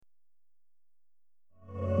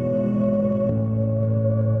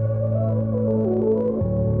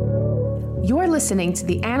listening to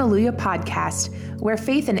the Alleluia podcast, where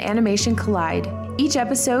faith and animation collide. Each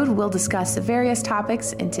episode will discuss various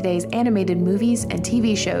topics in today's animated movies and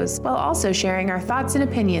TV shows, while also sharing our thoughts and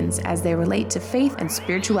opinions as they relate to faith and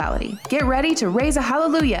spirituality. Get ready to raise a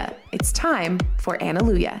hallelujah. It's time for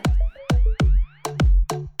Alleluia.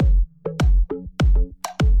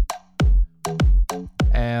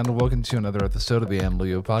 And welcome to another episode of the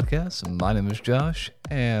Alleluia podcast. My name is Josh,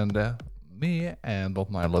 and me and both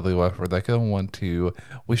my lovely wife Rebecca want to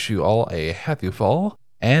wish you all a happy fall.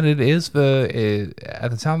 And it is at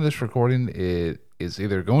the time of this recording, it is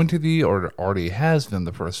either going to be or it already has been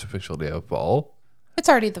the first official day of fall. It's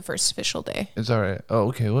already the first official day. It's all right. Oh,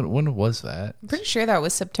 okay. When was that? I'm pretty sure that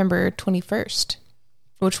was September 21st,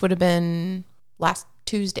 which would have been last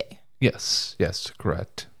Tuesday. Yes,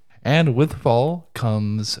 correct. And with fall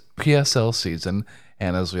comes PSL season,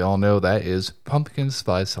 and as we all know, that is pumpkin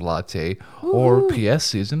spice latte. Ooh. Or PS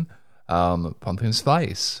season, pumpkin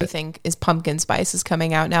spice. Everything is pumpkin spice is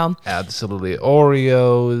coming out now. Absolutely.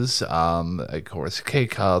 Oreos, of course,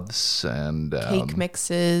 K-Cups, and cake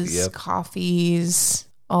mixes, coffees,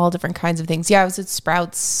 all different kinds of things. Yeah, I was at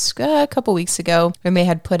Sprouts a couple weeks ago, and they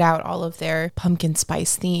had put out all of their pumpkin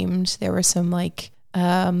spice themed. There were some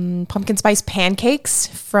pumpkin spice pancakes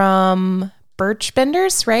from Birch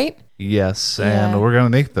Benders, right? Yes, and we're going to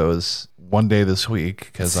make those one day this week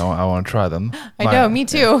because I want to try them. I know, me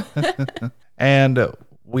too. And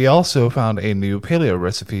we also found a new paleo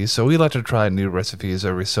recipe, so we like to try new recipes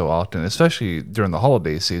every so often, especially during the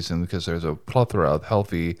holiday season because there's a plethora of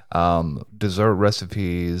healthy dessert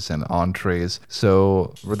recipes and entrees.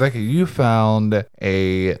 So, Rebecca, you found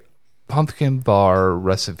a pumpkin bar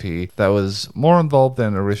recipe that was more involved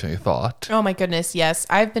than originally thought. Oh my goodness, yes.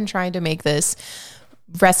 I've been trying to make this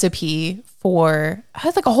recipe for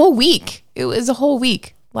like a whole week. It was a whole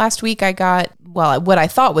week. Last week I got, what I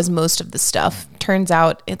thought was most of the stuff. Turns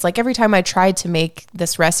out it's like every time I tried to make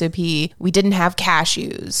this recipe, we didn't have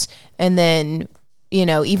cashews. And then,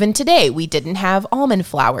 even today we didn't have almond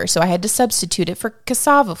flour. So I had to substitute it for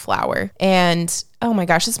cassava flour. And oh my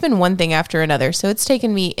gosh, it's been one thing after another. So it's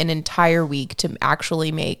taken me an entire week to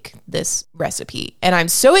actually make this recipe. And I'm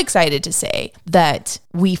so excited to say that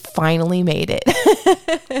we finally made it.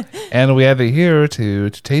 And we have it here to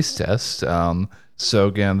taste test. So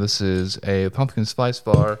again, this is a pumpkin spice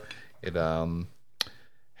bar. It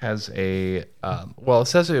has it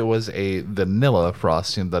says it was a vanilla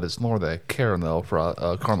frosting, but it's more the caramel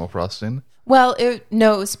frosting. Well, it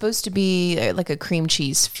was supposed to be like a cream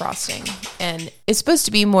cheese frosting, and it's supposed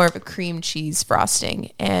to be more of a cream cheese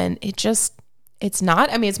frosting, and it's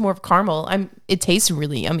not. I mean, it's more of caramel. It tastes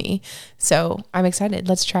really yummy, so I'm excited.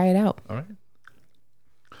 Let's try it out. All right.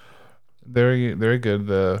 Very, very good.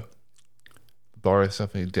 The bar is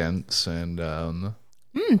definitely dense and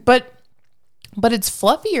but it's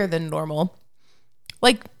fluffier than normal.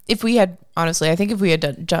 Like if we had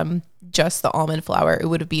done just the almond flour, it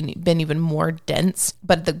would have been even more dense.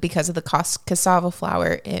 But because of the cassava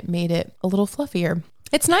flour, it made it a little fluffier.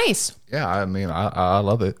 It's nice. Yeah, I mean, I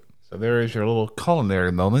love it. So there is your little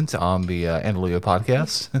culinary moment on the Alleluia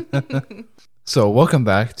podcast. So welcome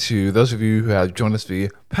back to those of you who have joined us the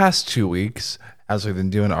past 2 weeks as we've been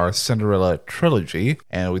doing our Cinderella trilogy.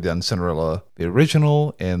 And we've done Cinderella, the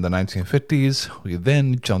original, in the 1950s. We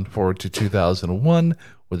then jumped forward to 2001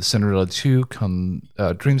 with Cinderella 2,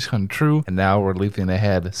 Dreams Come True. And now we're leaping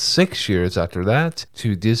ahead 6 years after that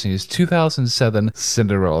to Disney's 2007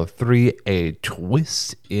 Cinderella 3, A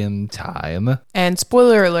Twist in Time. And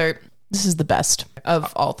spoiler alert, this is the best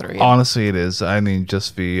of all three. Honestly, it is. I mean,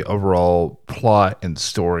 just the overall plot and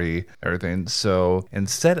story, everything. So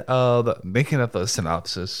instead of making up a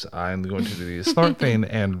synopsis, I'm going to do the smart thing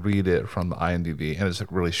and read it from IMDb. And it's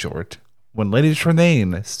really short. When Lady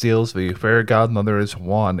Tremaine steals the fairy godmother's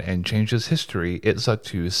wand and changes history, it's up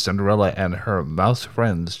to Cinderella and her mouse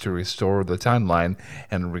friends to restore the timeline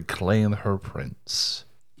and reclaim her prince.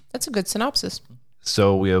 That's a good synopsis.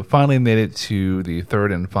 So we have finally made it to the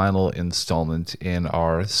third and final installment in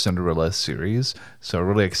our Cinderella series. So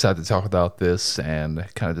really excited to talk about this and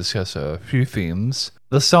kind of discuss a few themes.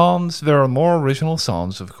 The songs, there are more original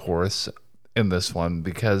songs, of course, in this one,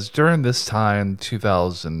 because during this time, in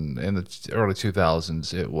the early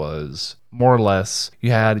 2000s, it was more or less,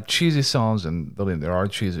 you had cheesy songs, and there are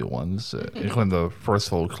cheesy ones, including the first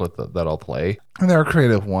full clip that I'll play. And there are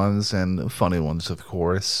creative ones and funny ones, of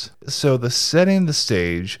course. So setting the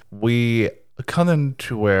stage, we come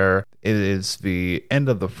into where it is the end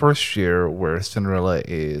of the first year where Cinderella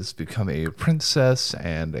is becoming a princess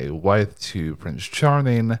and a wife to Prince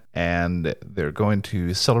Charming, and they're going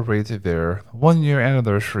to celebrate their 1 year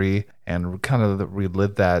anniversary and kind of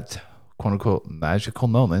relive that quote unquote magical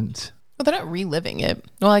moment. Well, they're not reliving it.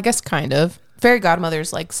 Well, I guess kind of. Fairy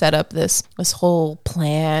godmother's like set up this whole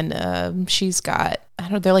plan. She's got, I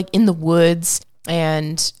don't know, they're like in the woods,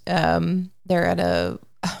 and they're at a,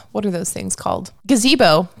 what are those things called?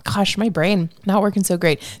 Gazebo. Gosh, my brain not working so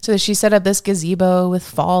great. So she set up this gazebo with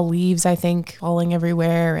fall leaves, I think, falling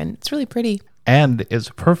everywhere, and it's really pretty. And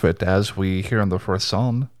it's perfect, as we hear in the first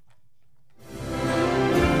song.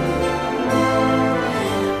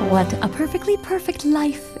 What a perfectly perfect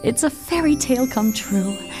life. It's a fairy tale come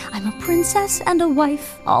true. I'm a princess and a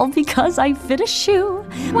wife, all because I fit a shoe.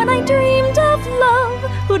 When I dreamed of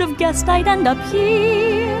love, who'd have guessed I'd end up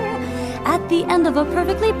here at the end of a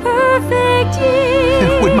perfectly perfect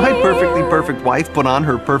year? Would my perfectly perfect wife put on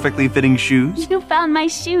her perfectly fitting shoes? You found my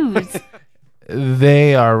shoes.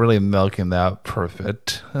 They are really milking that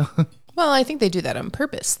perfect. Well, I think they do that on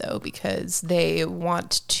purpose, though, because they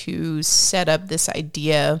want to set up this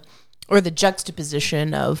idea or the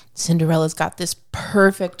juxtaposition of Cinderella's got this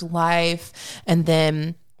perfect life. And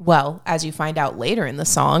then, well, as you find out later in the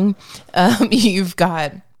song, you've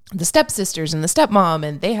got the stepsisters and the stepmom,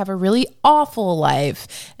 and they have a really awful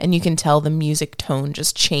life. And you can tell the music tone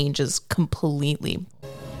just changes completely.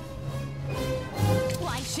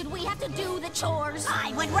 Why should we have to do the chores?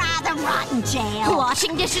 I would rather rot in jail.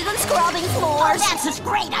 Washing dishes and scrubbing floors. Oh, that's just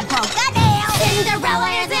great, I broke a nail. Cinderella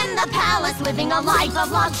is in the palace, living a life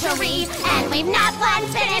of luxury. And we've not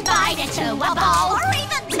once been invited to a ball or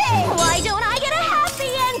even tea. Why don't I get a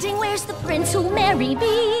happy ending? Where's the prince who'll marry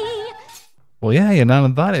me? Well, yeah, you're not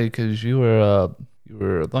invited because you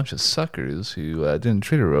were a bunch of suckers who didn't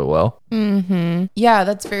treat her real well. Mm-hmm. Yeah,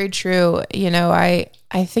 that's very true. You know, I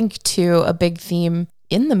think, too, a big theme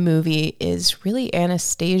in the movie is really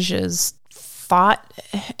Anastasia's thought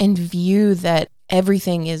and view that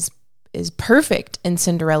everything is perfect in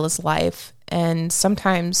Cinderella's life. And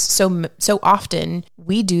sometimes, so often,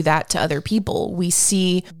 we do that to other people. We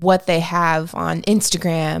see what they have on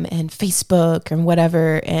Instagram and Facebook and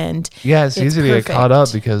whatever, and yeah, it's easy to get caught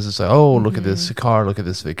up because it's like, oh, look at Mm-hmm. this car, look at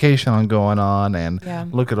this vacation I'm going on, and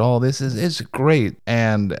look at all this. It's great,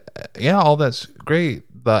 and yeah, all that's great.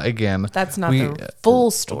 But again, that's not the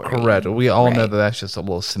full story. Correct. We all know Right. that that's just a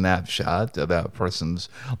little snapshot of that person's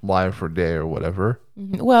life or day or whatever.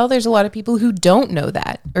 Well, there's a lot of people who don't know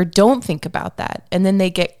that or don't think about that. And then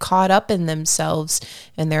they get caught up in themselves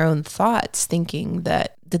and their own thoughts, thinking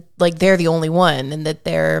that like they're the only one, and that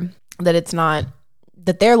it's not,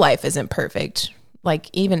 that their life isn't perfect.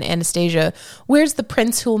 Like even Anastasia, where's the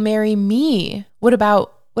prince who'll marry me? What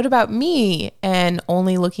about me? And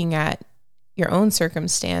only looking at your own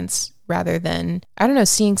circumstance rather than, I don't know,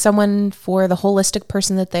 seeing someone for the holistic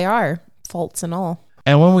person that they are, faults and all.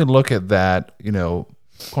 And when we look at that, you know,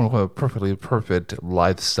 quote unquote, perfectly perfect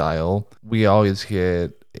lifestyle, we always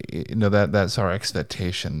get, you know, that's our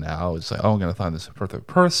expectation now. It's like, oh, I'm going to find this perfect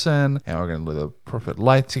person, and we're going to live a perfect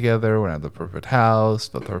life together. We're going to have the perfect house,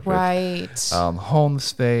 the perfect Right. home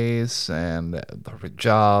space, and perfect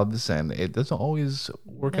jobs. And it doesn't always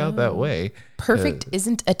work out that way. Perfect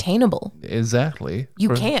isn't attainable. Exactly. You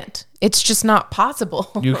can't. It's just not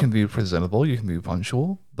possible. You can be presentable, you can be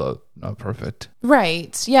punctual, but not perfect.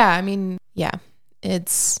 Right. Yeah. I mean, yeah.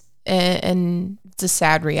 And it's a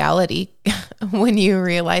sad reality when you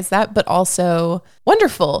realize that, but also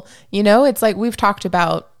wonderful. You know, it's like we've talked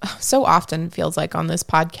about so often, it feels like on this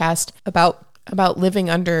podcast, about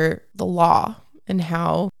living under the law and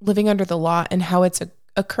how it's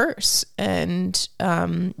a curse. And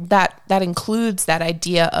that includes that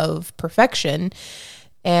idea of perfection.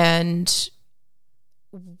 And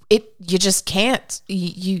you just can't,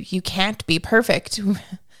 you can't be perfect.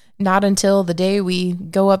 Not until the day we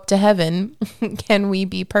go up to heaven can we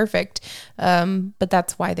be perfect. But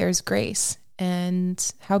that's why there's grace,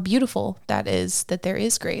 and how beautiful that is, that there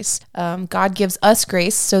is grace. God gives us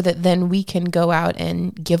grace so that then we can go out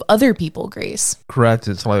and give other people grace. Correct.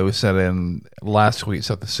 It's like we said in last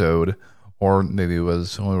week's episode, or maybe it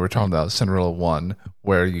was when we were talking about Cinderella 1,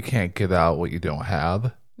 where you can't give out what you don't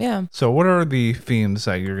have. Yeah. So what are the themes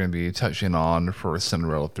that you're going to be touching on for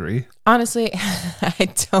Cinderella 3? Honestly, I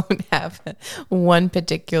don't have one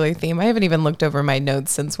particular theme. I haven't even looked over my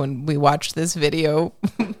notes since when we watched this video.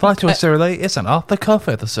 Plot twist, it's an off-the-cuff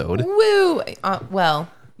episode. Woo! Well,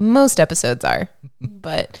 most episodes are.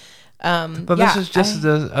 But this is just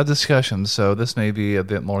a discussion, so this may be a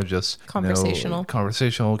bit more just conversational,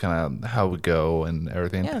 kind of how we go and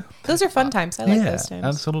everything. Yeah, those are fun times. I like those times.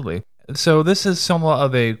 Absolutely. So this is somewhat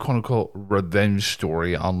of a quote-unquote revenge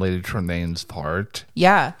story on Lady Tremane's part.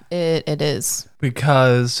 Yeah, it is.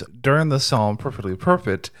 Because during the song Perfectly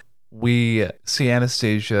Perfect, we see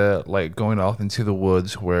Anastasia like going off into the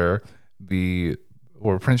woods where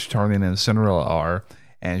where Prince Charming and Cinderella are,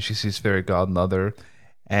 and she sees Fairy Godmother,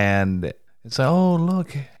 and it's like, oh,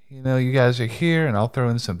 look, you guys are here, and I'll throw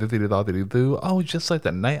in some bibbidi-bobbidi-boo. Oh, just like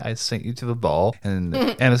the night I sent you to the ball. And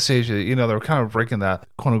Anastasia, they're kind of breaking that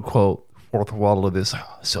quote-unquote fourth wall of this.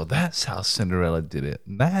 So that's how Cinderella did it.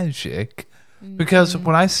 Magic. Because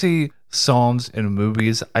when I see songs in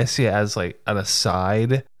movies, I see it as like an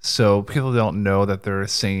aside. So people don't know that they're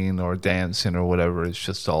singing or dancing or whatever. It's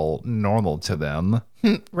just all normal to them.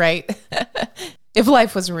 Right. If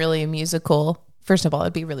life was really a musical, first of all,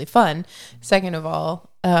 it'd be really fun. Second of all,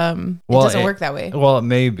 it doesn't work that way. Well, it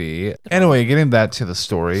may be. Anyway, getting back to the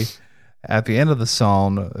story, at the end of the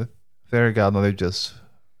song, Fairy Godmother just,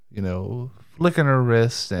 flicking her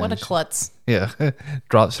wrist. And what a klutz. Yeah,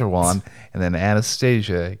 drops her wand. And then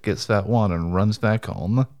Anastasia gets that wand and runs back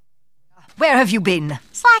home. Where have you been?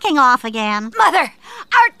 Slacking off again. Mother,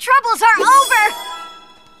 our troubles are over!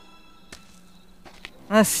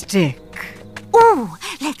 A stick. Ooh,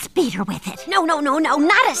 let's beat her with it. No,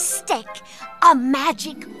 not a stick. A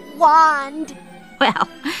magic wand. Well,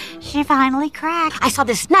 she finally cracked. I saw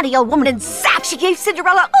this snotty old woman and zap, she gave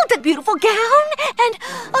Cinderella, that beautiful gown. And,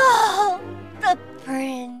 the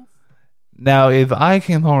prince. Now, if I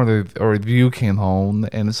came home or if you came home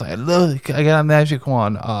and it's like, look, I got a magic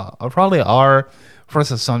wand, probably our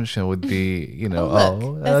first assumption would be,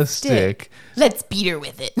 a stick. Let's beat her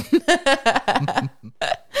with it.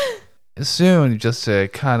 Soon, just to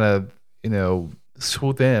kind of,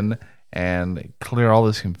 swoop in and clear all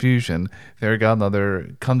this confusion, Fairy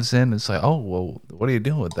Godmother comes in and it's like, oh, well, what are you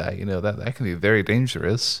doing with that? That can be very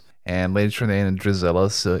dangerous. And Lady Tremaine and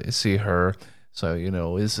Drizella see her. So,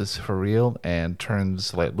 is this for real? And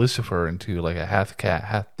turns like Lucifer into like a half cat,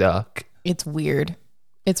 half duck. It's weird.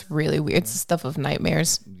 It's really weird. It's the stuff of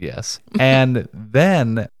nightmares. Yes. And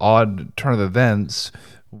then, odd turn of events,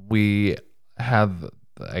 we have,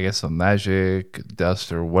 I guess, a magic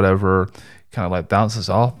dust or whatever kind of like bounces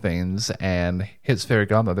off things and hits Fairy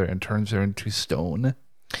Godmother and turns her into stone.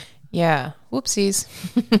 Yeah. Whoopsies.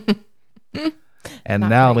 And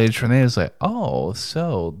now Lady Tremaine is like, oh,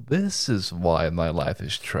 so this is why my life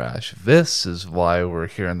is trash. This is why we're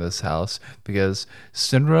here in this house. Because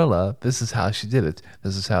Cinderella, this is how she did it.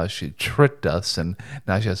 This is how she tricked us. And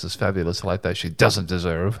now she has this fabulous life that she doesn't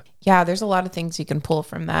deserve. Yeah, there's a lot of things you can pull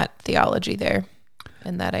from that theology there.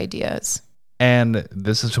 And that ideas. And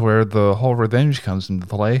this is where the whole revenge comes into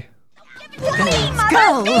play.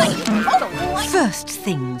 Go! First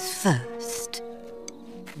things first.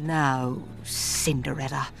 Now,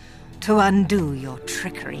 Cinderella, to undo your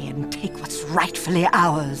trickery and take what's rightfully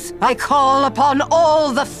ours, I call upon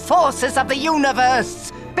all the forces of the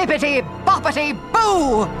universe. Bippity boppity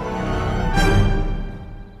boo!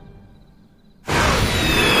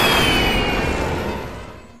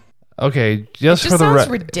 Okay, just for the sounds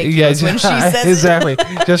ridiculous when she says it. Exactly.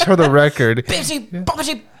 Just for the record, Bippity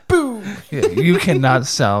boppity boo. you cannot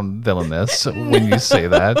sound villainous when you say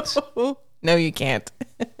that. No, you can't.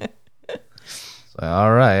 So,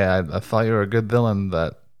 all right, I thought you were a good villain,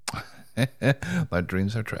 but my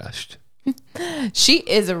dreams are trashed. She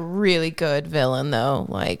is a really good villain, though.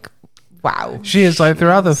 Like, wow. She is like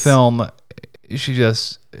throughout the film. She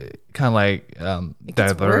just kind of like it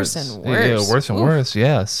gets diverts. worse and worse. Yeah, worse and worse.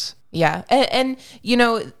 Yes. Yeah, and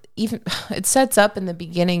even it sets up in the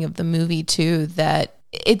beginning of the movie too that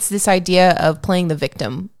it's this idea of playing the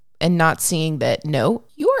victim and not seeing that no,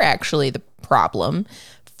 you're actually the problem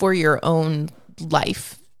for your own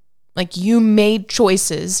life. Like, you made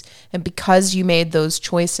choices, and because you made those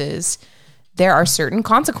choices, there are certain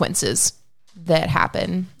consequences that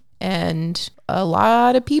happen, and a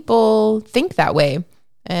lot of people think that way,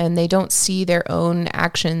 and they don't see their own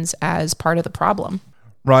actions as part of the problem.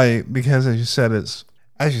 Right, because as you said,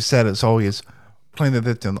 it's always playing the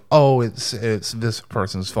victim. Oh, it's this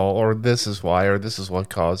person's fault, or this is why, or this is what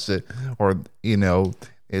caused it, or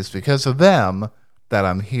it's because of them that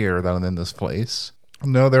I'm here, that I'm in this place.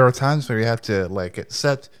 No, there are times where you have to like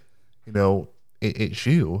accept, it's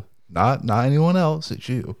you, not anyone else. It's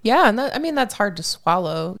you. Yeah, and that's hard to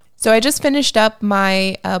swallow. So I just finished up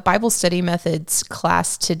my Bible study methods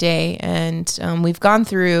class today, and we've gone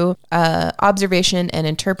through observation and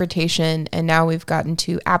interpretation, and now we've gotten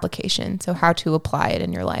to application, so how to apply it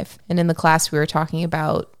in your life. And in the class we were talking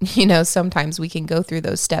about, sometimes we can go through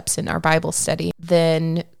those steps in our Bible study,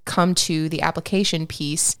 then come to the application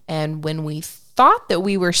piece, and when we thought that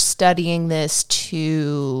we were studying this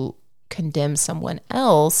to condemn someone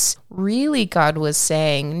else, really God was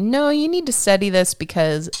saying, no, you need to study this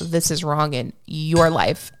because this is wrong in your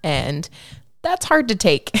life. And that's hard to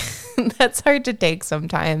take. That's hard to take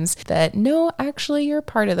sometimes, that no, actually you're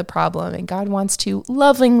part of the problem and God wants to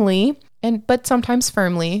lovingly but sometimes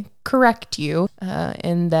firmly correct you,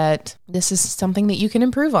 and that this is something that you can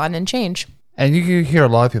improve on and change. And you can hear a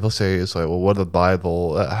lot of people say, it's like, well, what the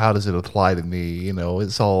Bible, how does it apply to me? You know,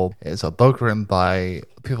 it's a book written by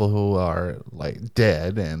people who are like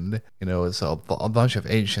dead, and, you know, it's a bunch of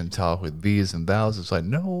ancient talk with these and thous. It's like,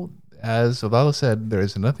 no, as the Bible said, there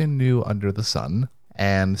is nothing new under the sun.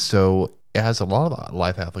 And so it has a lot of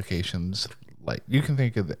life applications. Like, you can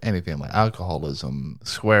think of anything like alcoholism,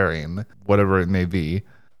 swearing, whatever it may be.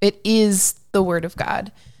 It is the word of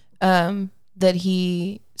God, that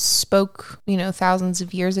he spoke, you know, thousands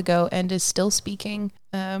of years ago and is still speaking.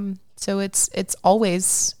 So it's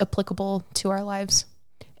always applicable to our lives.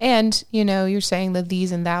 And, you know, you're saying the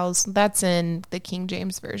these and thous, that's in the King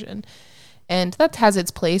James Version. And that has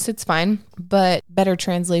its place. It's fine. But better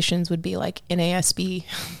translations would be like NASB.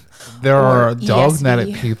 There are ESV.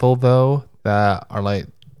 dogmatic people, though, that are like,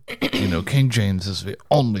 you know, King James is the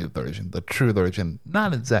only version, the true version.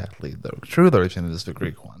 Not exactly. The true version is the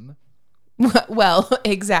Greek one. Well,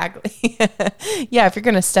 exactly. Yeah, if you're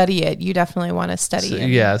going to study it, you definitely want to study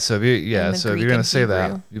it. So if you're going to say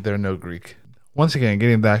that, you better know Greek. Once again,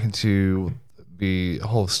 getting back into the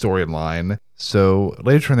whole storyline. So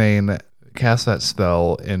Lady Tremaine casts that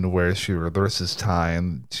spell in where she reverses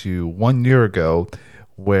time to 1 year ago,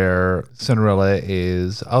 where Cinderella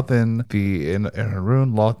is up in her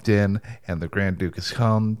room, locked in, and the Grand Duke has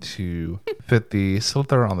come to fit the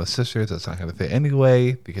slipper on the sisters. That's not going to fit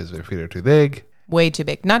anyway because their feet are too big. Way too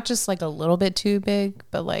big. Not just like a little bit too big,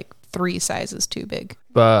 but like 3 sizes too big.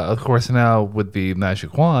 But of course, now with the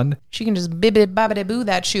magic wand, she can just bibbidi bobbidi boo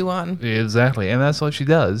that shoe on. Exactly, and that's what she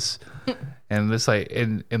does. And it's like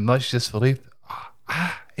in much disbelief,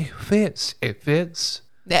 it fits. It fits.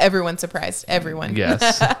 Everyone's surprised. Everyone.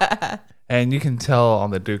 Yes. And you can tell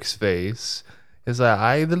on the Duke's face, is that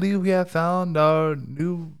I believe we have found our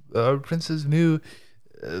prince's new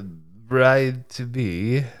bride to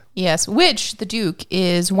be. Yes, which the Duke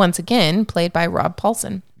is once again played by Rob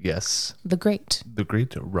Paulson. Yes. The great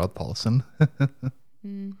Rob Paulson.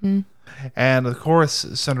 Mm-hmm. And of course,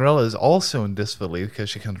 Cinderella is also in disbelief because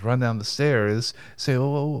she comes run down the stairs, say,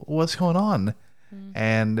 well, what's going on? Mm-hmm.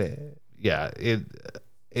 And yeah, it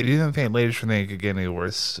didn't think Lady Tremaine could get any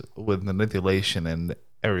worse with manipulation and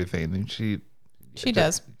everything. And she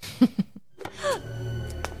does.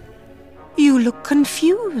 You look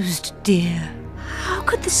confused, dear. How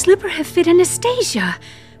could the slipper have fit Anastasia?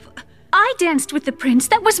 I danced with the prince.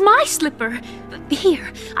 That was my slipper.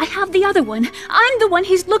 Here, I have the other one. I'm the one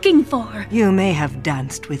he's looking for. You may have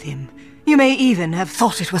danced with him. You may even have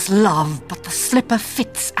thought it was love, but the slipper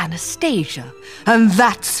fits Anastasia, and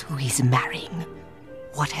that's who he's marrying.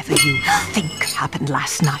 Whatever you think happened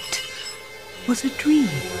last night was a dream.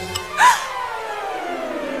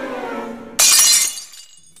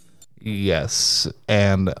 Yes,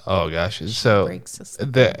 and oh gosh, so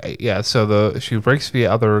she breaks the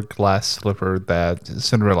other glass slipper that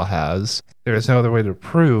Cinderella has. There is no other way to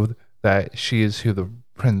prove that she is who the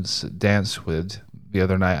prince danced with the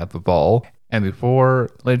other night at the ball. And before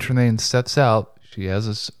Lady Tremaine steps out, she has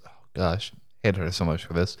this. Oh gosh, I hate her so much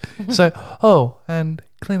for this. It's like, oh, and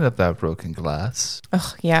clean up that broken glass.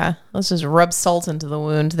 Oh yeah, let's just rub salt into the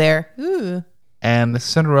wound there. Ooh. And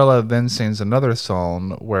Cinderella then sings another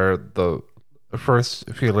song where the first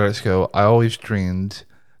few lyrics go, I always dreamed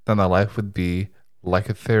that my life would be like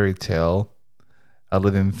a fairy tale, a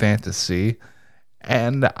living fantasy.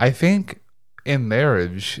 And I think in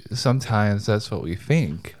marriage, sometimes that's what we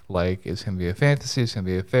think. Like, it's going to be a fantasy, it's going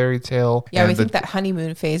to be a fairy tale. Yeah, we think that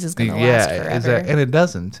honeymoon phase is going to last forever. And it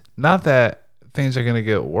doesn't. Not that things are going to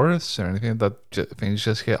get worse or anything, but things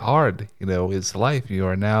just get hard. You know, it's life. You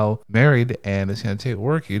are now married and it's going to take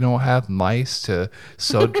work. You don't have mice to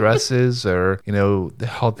sew dresses or, you know,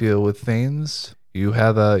 help you with things. You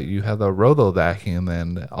have a robo vacuum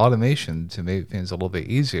and automation to make things a little bit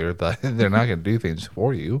easier, but they're not going to do things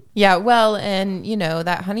for you. Yeah, well, and, you know,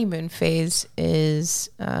 that honeymoon phase is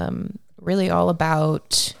really all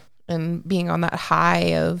about and being on that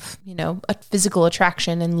high of, you know, a physical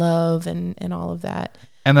attraction and love and all of that.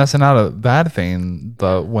 And that's not a bad thing,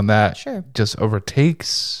 but when that just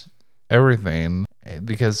overtakes everything,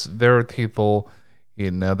 because there are people,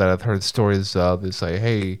 you know, that I've heard stories of, it's like,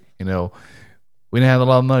 hey, you know, we didn't have a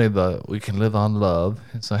lot of money, but we can live on love.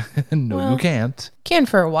 It's like, no, well, you can't. Can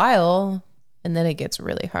for a while, and then it gets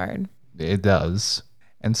really hard. It does.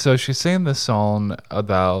 And so she's singing this song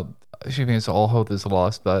about, she thinks all hope is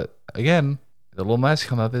lost, but again, the little mouse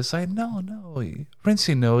come up. It's like, no,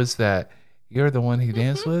 Princey knows that you're the one he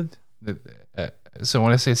danced with. So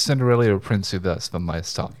when I say Cinderella or Princey, that's the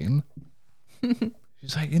mice talking.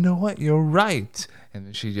 She's like, you know what? You're right. And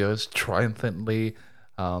then she goes triumphantly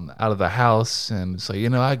out of the house and it's like,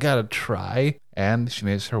 I gotta try. And she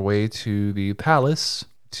makes her way to the palace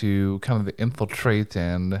to kind of infiltrate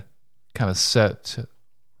and kind of set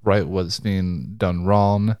right what's being done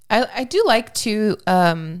wrong. I do like to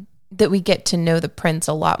that we get to know the prince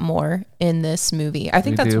a lot more in this movie. I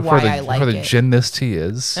think that's why I like it. For the gymnast he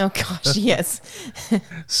is. Oh gosh, yes.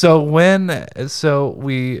 So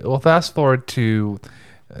we'll fast forward to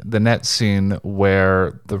the next scene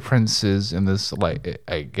where the prince is in this, like,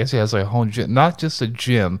 I guess he has like a whole gym, not just a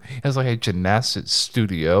gym, he has like a gymnastics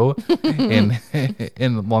studio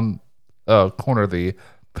in one corner of the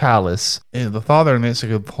palace. And the father makes a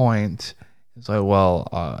good point. It's like, well,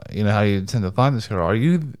 how do you intend to find this girl? Are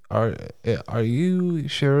you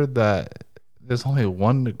sure that there's only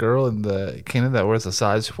one girl in the kingdom that wears a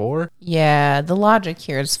size 4? Yeah, the logic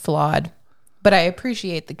here is flawed, but I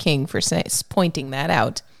appreciate the king for pointing that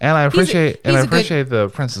out. And I appreciate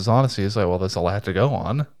the prince's honesty. It's like, well, that's all I have to go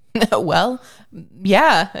on. Well,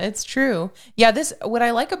 yeah, it's true. Yeah, what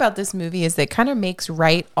I like about this movie is that it kind of makes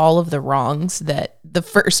right all of the wrongs that the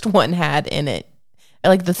first one had in it.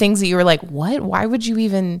 Like the things that you were like, what? Why would you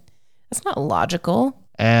even? That's not logical.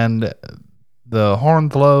 And the horn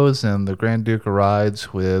blows, and the Grand Duke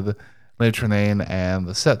arrives with Lady Tremaine and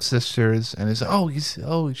the stepsisters, and he's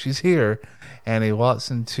like, she's here, and he walks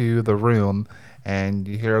into the room, and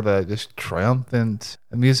you hear this triumphant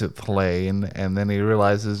music playing, and then he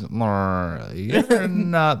realizes, you're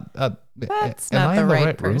not. That's not the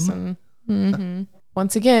right person. Mm-hmm.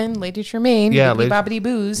 Once again, Lady Tremaine, bobbity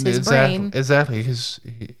boos, his brain. Exactly, because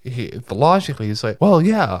he logically he's like, well,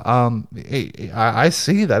 yeah, I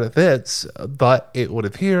see that it fits, but it would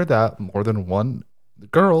appear that more than one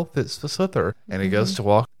girl fits the slipper. And he goes to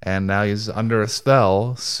walk, and now he's under a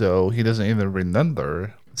spell, so he doesn't even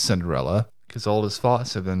remember Cinderella, because all his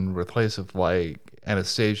thoughts have been replaced with like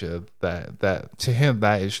Anastasia. That to him,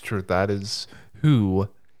 that is true. That is who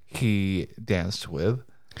he danced with.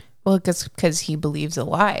 Well, because he believes a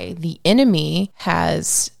lie. The enemy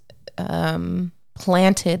has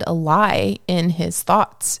planted a lie in his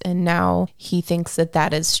thoughts, and now he thinks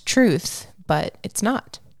that is truth, but it's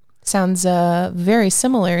not. Sounds very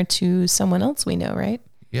similar to someone else we know, right?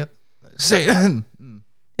 Yep. Satan.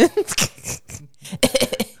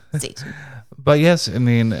 Satan. But yes, I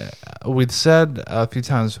mean, we'd said a few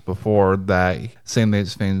times before that Satan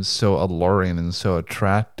makes things so alluring and so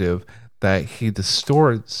attractive that he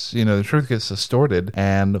distorts, the truth gets distorted,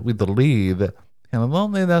 and we believe that, well,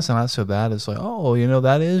 maybe that's not so bad. It's like,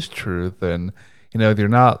 that is truth. And, if you're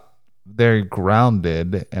not very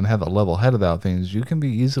grounded and have a level head about things, you can be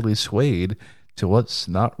easily swayed to what's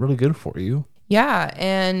not really good for you. Yeah.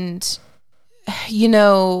 And,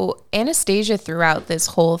 Anastasia throughout this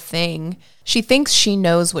whole thing, she thinks she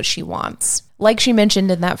knows what she wants. Like she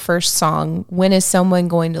mentioned in that first song, when is someone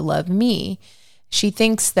going to love me? She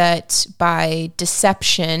thinks that by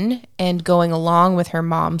deception and going along with her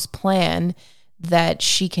mom's plan, that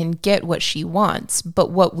she can get what she wants.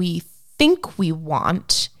 But what we think we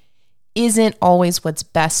want isn't always what's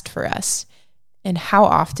best for us. And how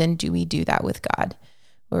often do we do that with God?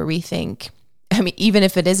 Where we think, even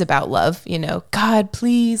if it is about love, God,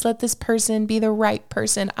 please let this person be the right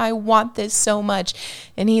person. I want this so much.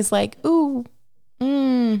 And he's like, ooh,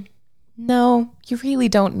 no, you really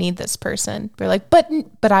don't need this person. We're like,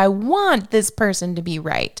 but I want this person to be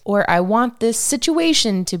right, or I want this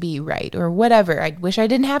situation to be right, or whatever. I wish I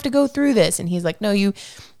didn't have to go through this. And he's like, no, you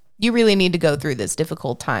really need to go through this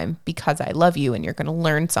difficult time because I love you, and you're going to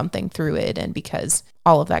learn something through it, and because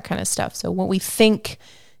all of that kind of stuff. So what we think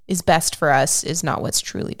is best for us is not what's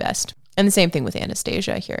truly best. And the same thing with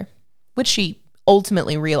Anastasia here, which she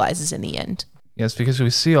ultimately realizes in the end. Yes, because we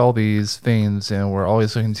see all these things, and we're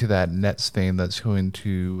always looking to that next thing that's going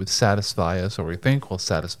to satisfy us, or we think will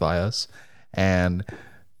satisfy us. And,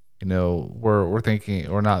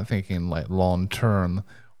 we're not thinking like long term,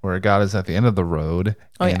 where God is at the end of the road,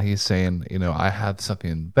 and he's saying, I have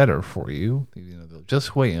something better for you.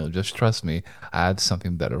 Just wait, just trust me. I had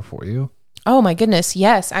something better for you. Oh my goodness,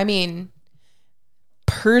 yes.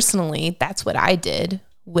 Personally, that's what I did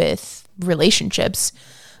with relationships,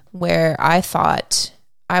 where I thought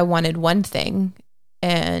I wanted one thing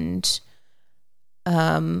and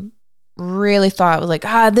really thought, I was like,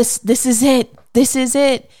 this is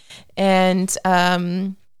it. And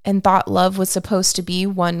thought love was supposed to be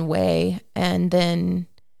one way. And then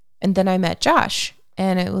I met Josh,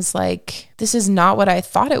 and it was like, this is not what I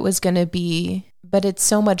thought it was going to be, but it's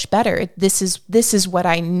so much better. This is what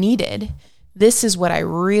I needed. This is what I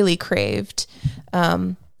really craved.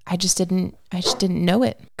 I just didn't know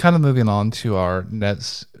it. Kind of moving on to our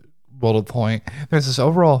next bullet point, there's this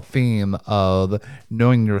overall theme of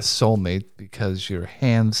knowing your soulmate because your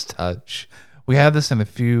hands touch. We have this in a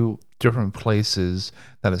few different places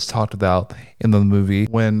that is talked about in the movie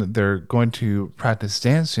when they're going to practice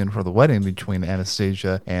dancing for the wedding between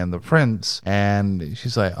Anastasia and the prince, and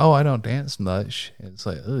she's like, oh, I don't dance much. And it's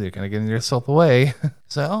like, oh, you're kind of getting yourself away.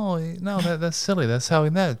 It's like, oh, no, that's silly. That's how we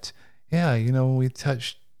met. Yeah, we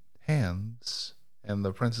touched hands. And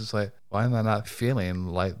the prince is like, why am I not feeling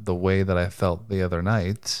like the way that I felt the other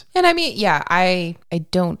night? And I mean, yeah, I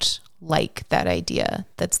don't like that idea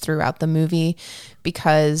that's throughout the movie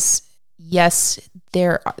because yes,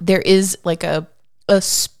 there is like a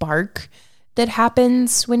spark that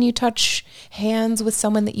happens when you touch hands with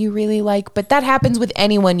someone that you really like, but that happens with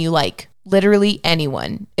anyone you like. Literally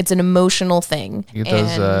anyone. It's an emotional thing. It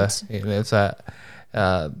does. It's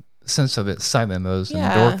that sense of excitement, those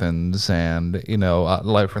endorphins, and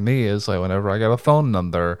like for me is like whenever I get a phone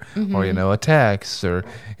number or a text or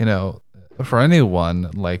for anyone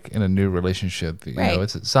like in a new relationship,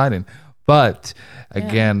 it's exciting. But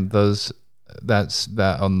again, that's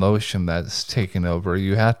that emotion that's taken over.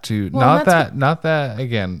 You have to not that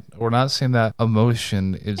again. We're not saying that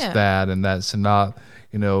emotion is bad, and that's not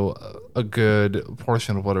a good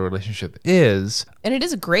portion of what a relationship is. And it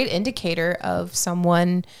is a great indicator of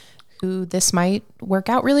someone who this might work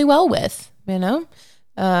out really well with, but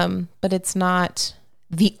it's not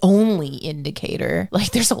the only indicator.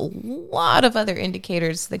 Like there's a lot of other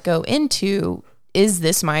indicators that go into, is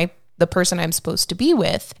this the person I'm supposed to be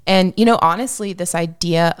with? And, honestly, this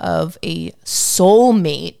idea of a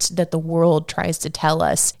soulmate that the world tries to tell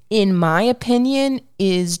us, in my opinion,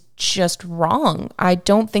 is just wrong. I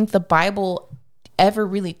don't think the Bible ever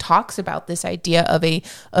really talks about this idea of a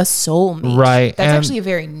soulmate. Right. That's actually a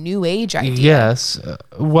very new age idea. Yes.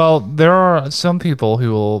 Well, there are some people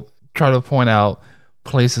who will try to point out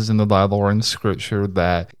places in the Bible or in scripture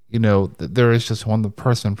that there is just one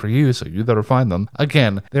person for you, so you better find them.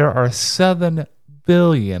 Again, there are 7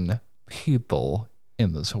 billion people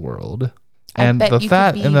in this world. And the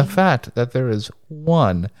fact that there is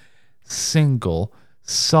one single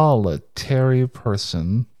solitary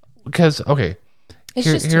person, because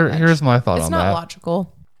here's my thought on that. It's not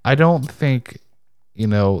logical. I don't think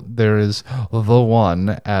there is the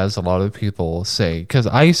one, as a lot of people say, because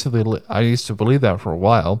I used to believe that for a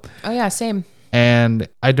while. Oh yeah, same. And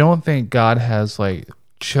I don't think God has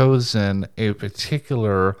chosen a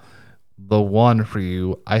particular the one for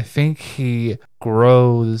you. I think he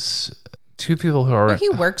grows two people who are... He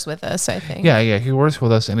works with us, I think. Yeah, he works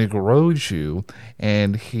with us and he grows you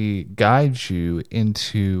and he guides you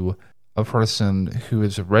into a person who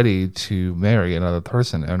is ready to marry another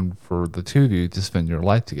person and for the two of you to spend your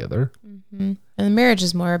life together. Mm-hmm. And the marriage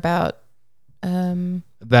is more about...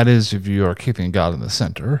 That is if you are keeping God in the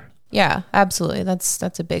center. Yeah, absolutely. That's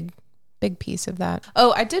a big piece of that.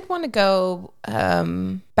 Oh, I did want to go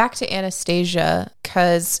back to Anastasia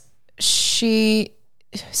because she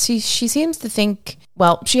seems to think,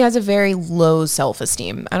 well, she has a very low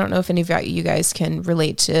self-esteem. I don't know if any of you guys can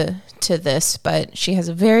relate to this, but she has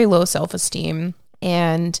a very low self-esteem,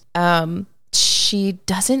 and she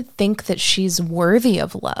doesn't think that she's worthy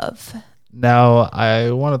of love. Now,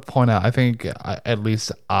 I want to point out, I think at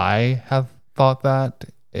least I have thought that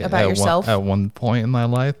about yourself at one point in my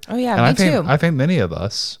life. Oh yeah, and too. I think many of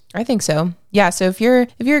us. I think so. Yeah. So if you're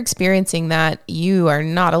experiencing that, you are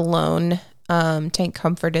not alone. Take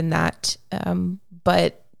comfort in that.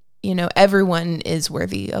 But everyone is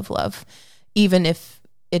worthy of love, even if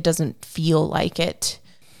it doesn't feel like it.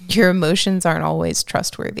 Your emotions aren't always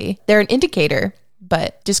trustworthy. They're an indicator,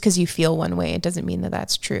 but just because you feel one way, it doesn't mean that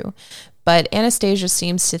that's true. But Anastasia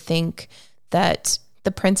seems to think that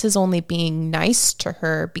the prince is only being nice to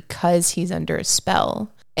her because he's under a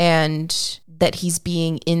spell, and that he's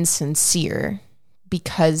being insincere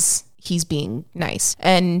because he's being nice.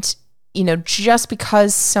 And, just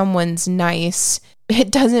because someone's nice,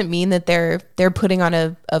 it doesn't mean that they're putting on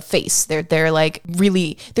a face. They're like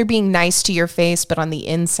really, they're being nice to your face, but on the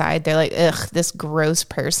inside, they're like, ugh, this gross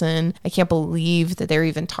person. I can't believe that they're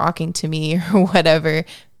even talking to me or whatever.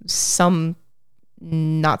 Some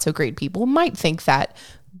not so great people might think that,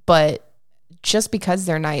 but just because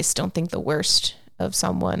they're nice, don't think the worst of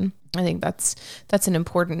someone. I think that's an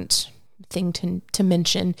important thing to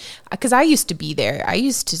mention, because I used to be there. I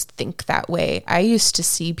used to think that way. I used to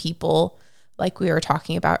see people, like we were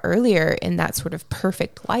talking about earlier, in that sort of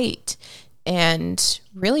perfect light and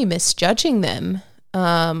really misjudging them,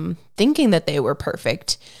 thinking that they were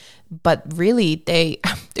perfect. but really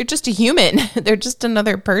they're just a human. They're just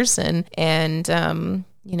another person. And,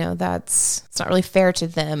 it's not really fair to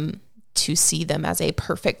them to see them as a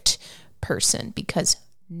perfect person, because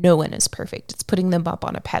no one is perfect. It's putting them up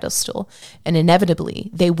on a pedestal, and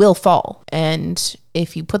inevitably they will fall. And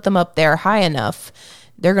if you put them up there high enough,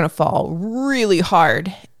 they're going to fall really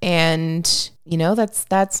hard. And,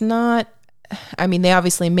 that's not, they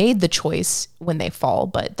obviously made the choice when they fall,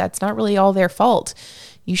 but that's not really all their fault.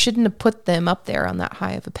 You shouldn't have put them up there on that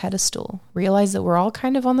high of a pedestal. Realize that we're all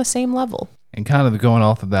kind of on the same level. And kind of going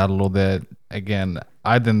off of that a little bit, again,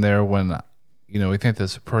 I've been there when, we think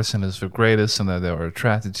this person is the greatest, something that we're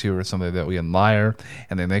attracted to, or something that we admire,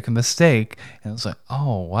 and they make a mistake, and it's like,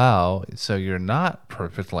 oh, wow, so you're not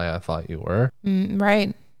perfect like I thought you were.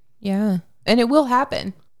 Right. Yeah. And it will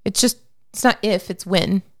happen. It's not if, it's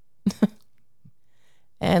when.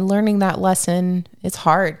 And learning that lesson is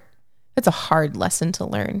hard. It's a hard lesson to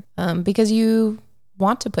learn, because you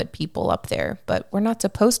want to put people up there, but we're not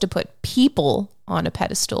supposed to put people on a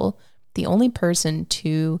pedestal. The only person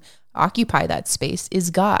to occupy that space is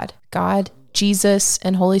God, Jesus,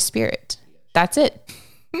 and Holy Spirit. That's it.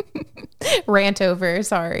 Rant over,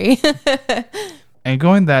 sorry. And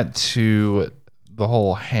going back to the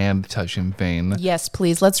whole hand touching thing. Yes,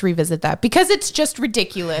 please. Let's revisit that, because it's just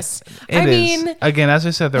ridiculous. It is. Again, as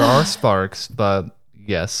I said, there are sparks, but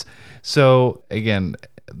yes. So again,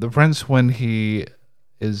 the prince, when he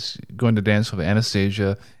is going to dance with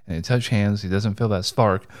Anastasia and they touch hands, he doesn't feel that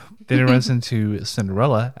spark. Then he runs into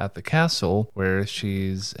Cinderella at the castle, where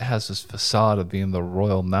she has this facade of being the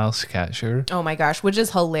royal mouse catcher. Oh my gosh, which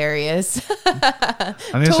is hilarious.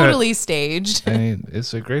 Totally staged.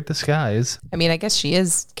 It's a great disguise. I guess she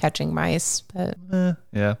is catching mice, but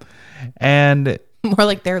yeah. And more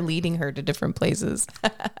like they're leading her to different places.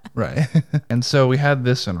 Right. And so we had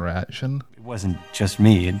this interaction. It wasn't just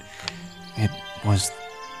me. It was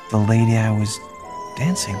the lady I was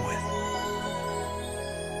dancing with.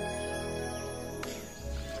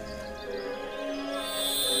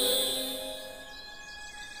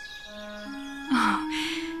 Oh,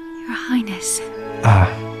 Your Highness.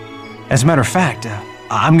 As a matter of fact,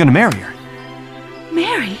 I'm gonna marry her.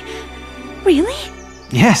 Marry? Really?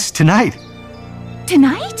 Yes, tonight.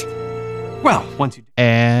 Tonight? Well, once you...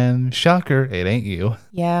 And shocker, it ain't you.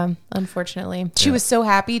 Yeah, unfortunately. She was so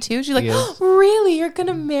happy too. She's like, oh, really? You're going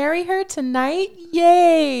to marry her tonight?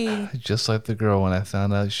 Yay. Just like the girl when I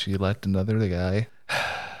found out she liked another guy.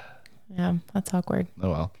 Yeah, that's awkward. Oh,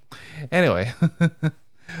 well. Anyway.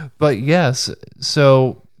 But yes,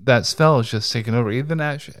 so that spell is just taken over. Even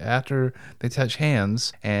after they touch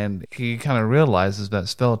hands, and he kind of realizes that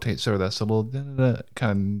spell takes over. That's a little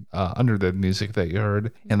kind of under the music that you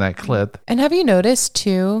heard in that clip. And have you noticed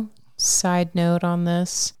too, side note on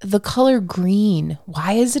this, the color green,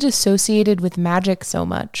 why is it associated with magic so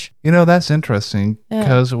much? That's interesting,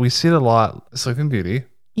 because we see it a lot. Sleeping Beauty.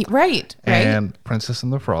 Right. And Princess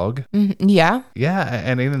and the Frog. Mm-hmm. Yeah. Yeah,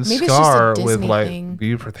 and even Maybe Scar with like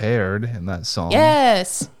Be Prepared in that song.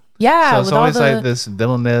 Yes. Yeah. So it's always like this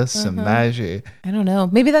villainous and magic. I don't know.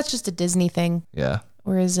 Maybe that's just a Disney thing. Yeah.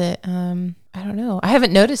 Or is it, I don't know. I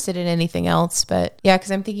haven't noticed it in anything else, but yeah, because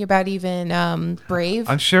I'm thinking about even Brave.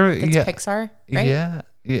 I'm sure. It's Pixar, right?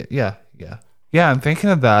 Yeah, I'm thinking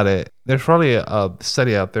about it. There's probably a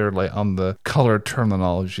study out there like on the color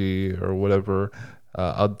terminology or whatever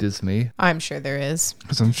of Disney. I'm sure there is.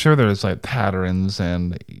 Because I'm sure there's like patterns,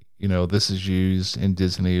 and this is used in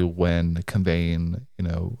Disney when conveying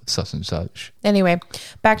such and such. Anyway,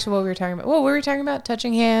 back to what we were talking about. What were we talking about?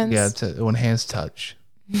 Touching hands. Yeah, when hands touch.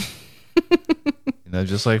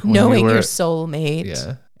 Just like when knowing your soulmate.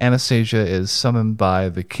 Yeah, Anastasia is summoned by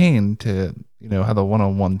the king to have a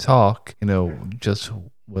one-on-one talk. Just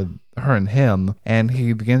with her and him, and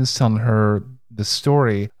he begins telling her the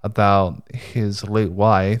story about his late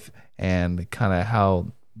wife and kind of how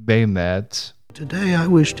they met. Today I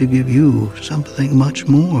wish to give you something much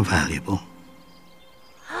more valuable.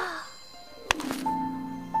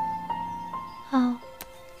 Oh.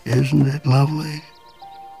 Isn't it lovely?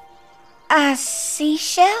 A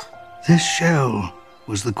seashell? This shell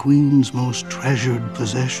was the Queen's most treasured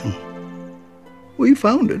possession. We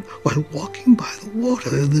found it while walking by the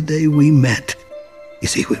water the day we met. You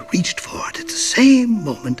see, we reached for it at the same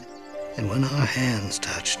moment, and when our hands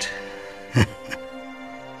touched,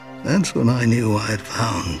 that's when I knew I'd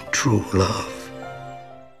found true love.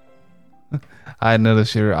 I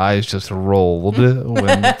noticed your eyes just rolled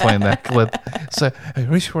when playing that clip. So I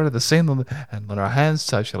reached for it at the same moment, and when our hands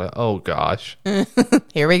touch, you're like, oh gosh.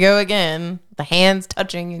 Here we go again. The hands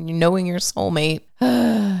touching and you knowing your soulmate.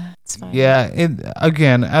 It's fine. Yeah,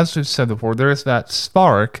 again, as we've said before, there is that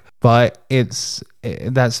spark, but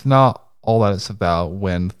that's not all that it's about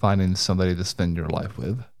when finding somebody to spend your life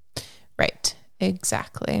with. Right.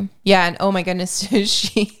 Exactly. Yeah, and oh my goodness,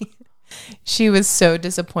 she was so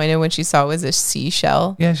disappointed when she saw it was a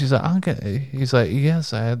seashell. Yeah, she's like, he's like,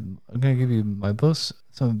 yes, I'm gonna give you my most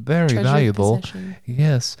something very Treasured valuable. possession.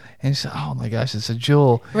 Yes, and she's like, oh my gosh, it's a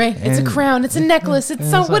jewel. Right, it's a crown, it's a necklace, it's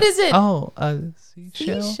so. What is it? Oh, a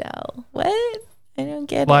seashell. Seashell. What? I don't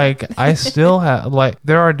get it. Like, I still have, like,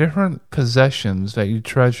 there are different possessions that you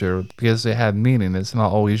treasure because they have meaning. It's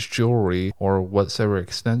not always jewelry or whatsoever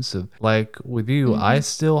expensive. Like, with you, I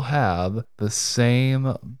still have the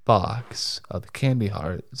same box of candy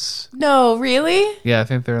hearts. No, really? Yeah, I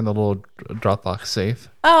think they're in the little Dropbox safe.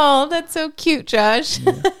 Oh, that's so cute, Josh.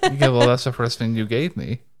 Yeah, well, that's the first thing you gave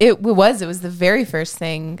me. It was the very first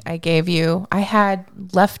thing I gave you. I had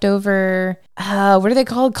leftover, what are they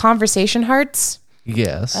called? Conversation hearts?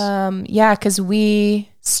 Yes. Yeah, because we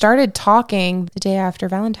started talking the day after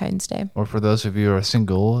Valentine's Day. Or for those of you who are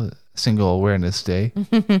single awareness day.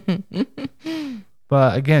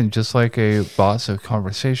 But again, just like a box of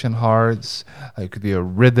conversation hearts, it could be a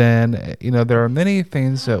ribbon. You know, there are many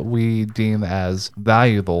things that we deem as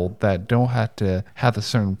valuable that don't have to have a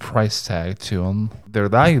certain price tag to them. They're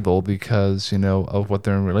valuable because, you know, of what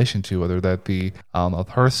they're in relation to, whether that be a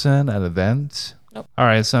person, an event. Nope. All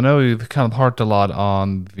right, so I know we've kind of harped a lot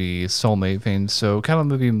on the soulmate thing, so kind of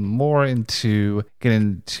moving more into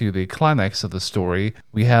getting to the climax of the story,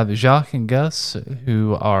 we have Jacques and Gus,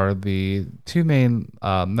 who are the two main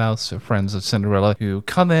mouse friends of Cinderella, who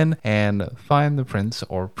come in and find the prince,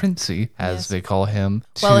 or Princey, as they call him.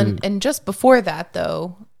 Well, and just before that,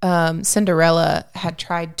 though, Cinderella had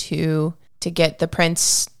tried to get the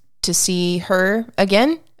prince to see her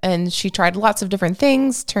again. And she tried lots of different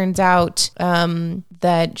things. Turns out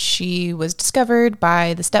that she was discovered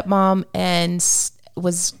by the stepmom and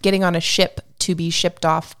was getting on a ship to be shipped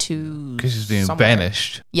off to because she's being somewhere.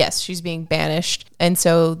 banished. Yes, she's being banished. And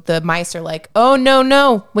so the mice are like, oh,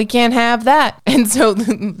 no, we can't have that. And so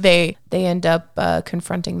they end up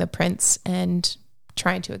confronting the prince and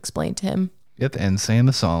trying to explain to him. Yep, and saying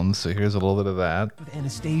the songs. So here's a little bit of that. With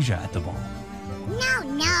Anastasia at the ball.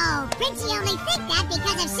 No, Princey only think that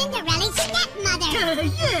because of Cinderella's stepmother.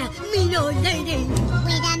 Yeah, mean old lady.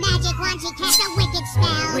 With a magic wand she cast a wicked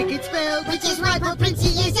spell. Which is why poor Princey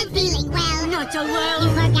isn't feeling well. Not so well.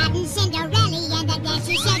 You've forgotten Cinderella and the dance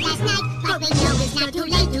you shared last night. But we know it's not too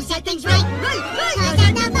late to set things right. Right. Cause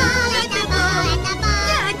at the ball,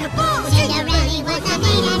 Yeah, at the ball. Cinderella was a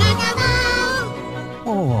maiden at the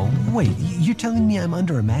ball. Oh, wait, you're telling me I'm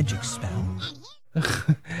under a magic spell?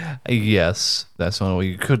 Yes, that's one way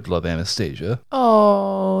you could love Anastasia.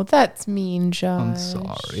 Oh, that's mean, Josh. I'm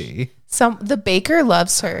sorry. The baker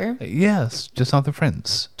loves her, Yes, just not the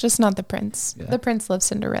prince. just not the prince. Yeah. The prince loves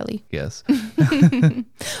Cinderella. Yes.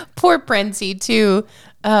 Poor Princey too.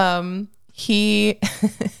 He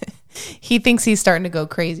he thinks he's starting to go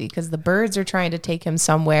crazy because the birds are trying to take him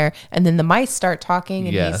somewhere, and then the mice start talking,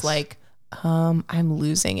 and Yes. he's like, I'm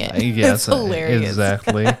losing it. Yes, It's hilarious.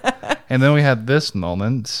 exactly. And then we had this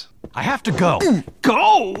moment. I have to go.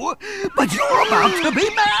 Go? But you're about to be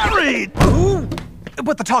married! Ooh,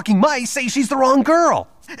 but the talking mice say she's the wrong girl.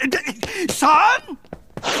 Son?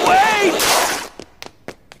 Wait!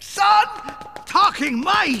 Son? Talking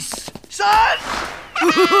mice! Son?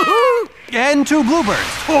 And two bluebirds.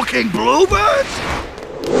 Talking bluebirds?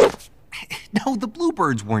 No, the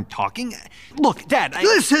bluebirds weren't talking. Look, Dad,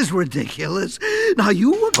 This is ridiculous. Now,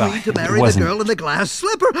 you agreed Well, to it marry the wasn't- girl in the glass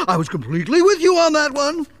slipper. I was completely with you on that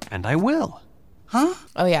one. And I will.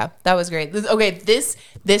 Oh yeah, that was great. Okay, this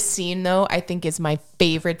scene though, I think is my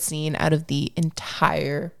favorite scene out of the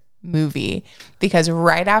entire movie because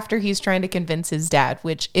right after he's trying to convince his dad,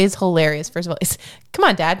 which is hilarious. First of all, come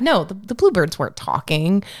on, Dad. No, the bluebirds weren't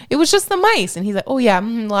talking. It was just the mice, and he's like, "Oh yeah,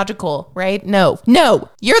 logical, right? No,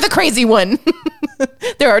 you're the crazy one.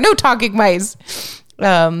 There are no talking mice."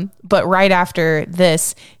 But right after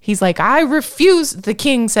this, he's like, I refuse. The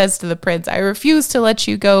king says to the prince, I refuse to let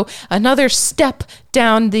you go another step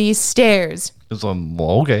down these stairs. It's like,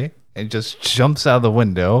 well, okay. And just jumps out of the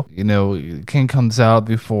window. You know, king comes out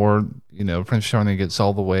before, you know, Prince Charming gets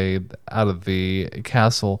all the way out of the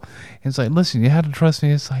castle. He's like, listen, you had to trust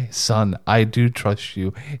me. It's like, son, I do trust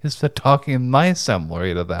you. It's the talking mice I'm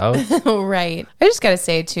worried about. Right. I just got to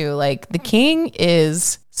say too, like the king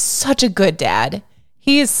is such a good dad.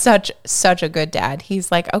 He is such a good dad.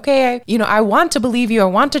 He's like, okay, I want to believe you. I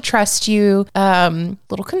want to trust you. A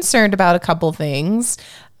little concerned about a couple things.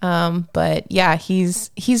 But yeah, he's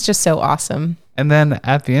just so awesome. And then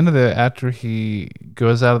at the end of it, after he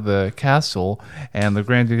goes out of the castle and the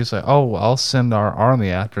Grand Duke's like, oh, I'll send our army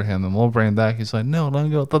after him and we'll bring him back. He's like, no, let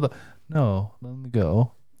him go. No, let him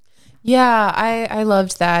go. Yeah, I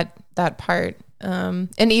loved that part. And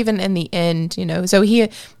even in the end, so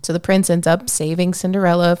the prince ends up saving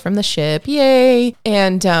Cinderella from the ship. Yay.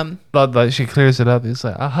 And but like she clears it up. He's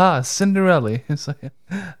like, aha, Cinderella. It's like,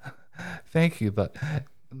 thank you, but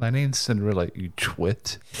my name's Cinderella, you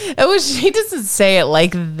twit. She doesn't say it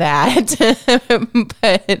like that.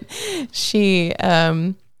 But she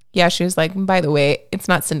she was like, by the way, it's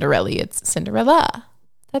not Cinderella, it's Cinderella.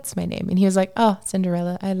 That's my name. And he was like, oh,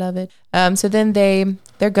 Cinderella, I love it. So then they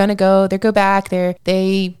go back.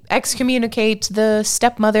 They excommunicate the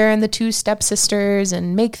stepmother and the two stepsisters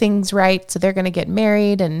and make things right. So they're going to get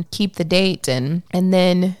married and keep the date. And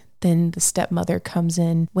then the stepmother comes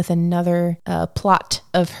in with another plot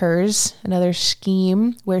of hers, another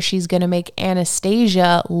scheme where she's going to make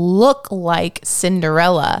Anastasia look like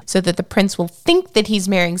Cinderella so that the prince will think that he's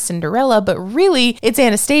marrying Cinderella, but really it's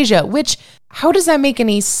Anastasia, which, how does that make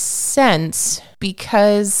any sense?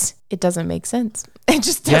 Because it doesn't make sense. It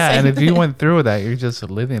just doesn't. Yeah, and if you went through with that, you're just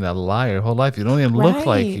living a lie your whole life. You don't even look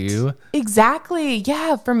like you. Exactly.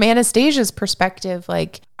 Yeah, from Anastasia's perspective,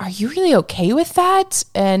 like, are you really okay with that?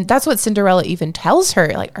 And that's what Cinderella even tells her.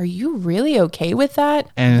 Like, are you really okay with that?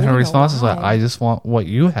 And her response is like, I just want what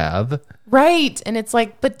you have. Right. And it's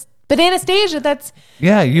like, but Anastasia, that's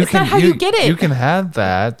not how you get it. You can have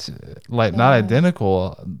that, like, not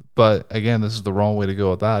identical, but again, this is the wrong way to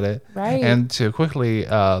go about it. Right. And to quickly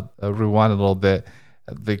rewind a little bit,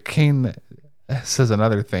 the king says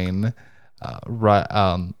another thing,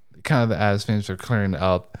 kind of as things are clearing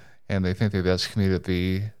up, and they think they've excommunicated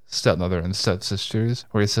the stepmother and stepsisters,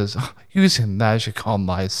 where he says, oh, using magic on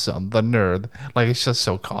my son, the nerd. Like, it's just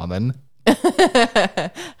so common.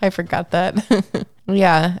 I forgot that.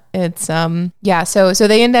 Yeah, it's so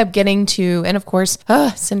they end up getting to, and of course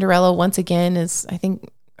Cinderella once again is, I think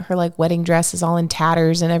her like wedding dress is all in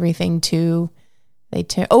tatters and everything too.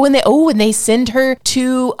 And they send her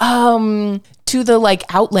to the like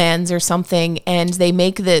Outlands or something, and they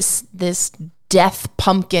make this death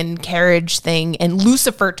pumpkin carriage thing, and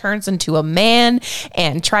Lucifer turns into a man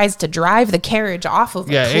and tries to drive the carriage off of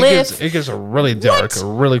a cliff. It gets really dark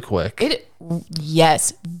really quick.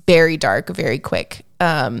 Yes, very dark, very quick.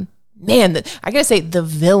 Man, I gotta say, the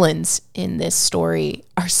villains in this story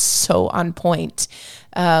are so on point.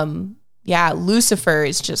 Lucifer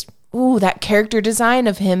is just, that character design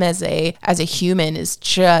of him as a human is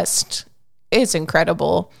just, it's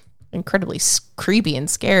incredible, incredibly creepy and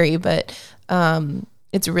scary, but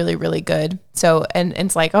it's really, really good. So, and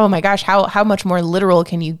it's like, oh my gosh, how much more literal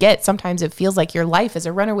can you get? Sometimes it feels like your life is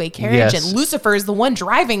a runaway carriage, and Lucifer is the one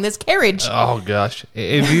driving this carriage. Oh gosh,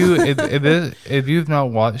 if you've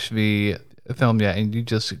not watched the film yet and you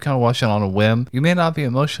just kind of watch it on a whim, you may not be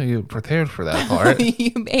emotionally prepared for that part.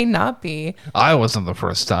 You may not be. I wasn't the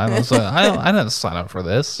first time. I was like, I didn't sign up for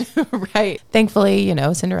this. Right. Thankfully,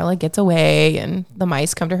 Cinderella gets away and the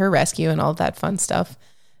mice come to her rescue and all that fun stuff.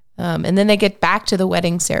 And then they get back to the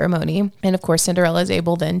wedding ceremony. And of course, Cinderella is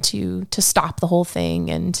able then to stop the whole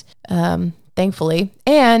thing. And thankfully,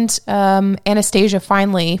 and Anastasia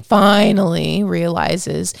finally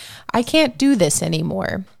realizes, I can't do this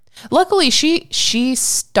anymore. Luckily, she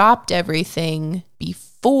stopped everything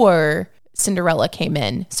before Cinderella came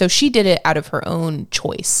in. So she did it out of her own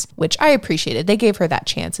choice, which I appreciated. They gave her that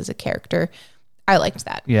chance as a character. I liked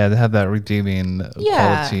that. Yeah, they had that redeeming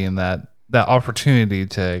quality and that opportunity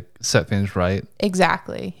to set things right.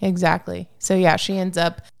 Exactly. So yeah, she ends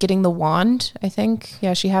up getting the wand, I think.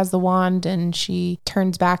 Yeah, she has the wand and she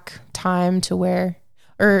turns back time to where...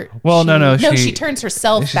 she turns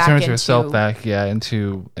herself back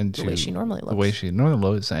into the way she normally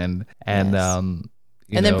looks. And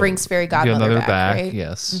then brings fairy godmother back, right?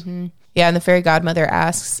 Yes. Mm-hmm. Yeah, and the fairy godmother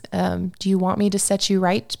asks, do you want me to set you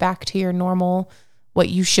right back to your normal, what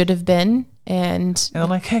you should have been? And I'm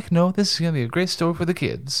like, heck no, this is going to be a great story for the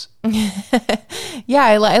kids. Yeah,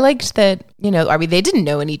 I liked that, they didn't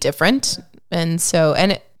know any different. And so,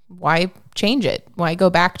 why change it? Why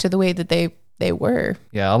go back to the way that they were?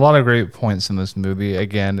 Yeah, a lot of great points in this movie.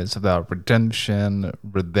 Again, it's about redemption,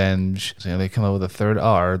 revenge. So, they come up with a third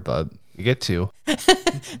R, but you get two.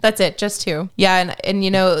 That's it, just two. Yeah, and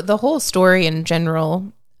the whole story in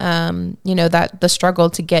general, that the struggle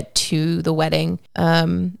to get to the wedding.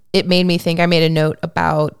 It made me think, I made a note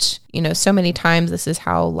about, so many times this is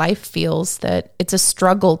how life feels, that it's a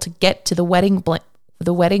struggle to get to the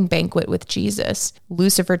wedding banquet with Jesus.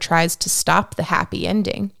 Lucifer tries to stop the happy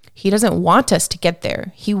ending. He doesn't want us to get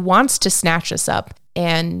there. He wants to snatch us up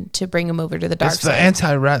and to bring him over to the dark side. It's the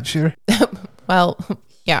anti-rapture. Well,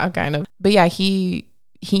 yeah, kind of. But yeah, he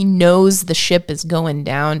knows the ship is going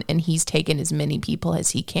down and he's taken as many people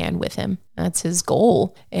as he can with him. That's his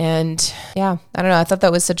goal. And yeah, I don't know. I thought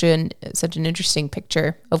that was such an interesting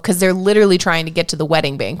picture of, because they're literally trying to get to the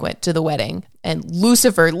wedding banquet, to the wedding. And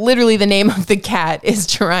Lucifer, literally the name of the cat, is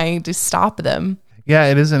trying to stop them. Yeah,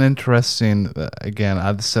 it is an interesting, again,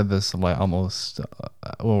 I've said this like almost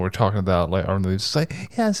when we're talking about like our movies, it's like,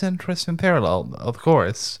 yeah, it's an interesting parallel, of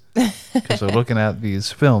course, because we're looking at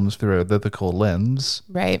these films through a biblical lens.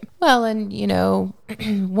 Right. Well, and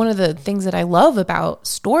one of the things that I love about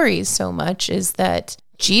stories so much is that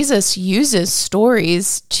Jesus uses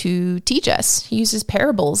stories to teach us. He uses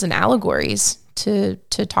parables and allegories to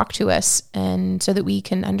talk to us, and so that we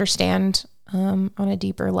can understand on a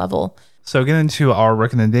deeper level. So getting into our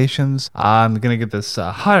recommendations, I'm going to get this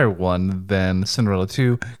higher one than Cinderella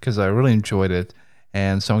 2 because I really enjoyed it.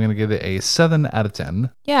 And so I'm going to give it a 7 out of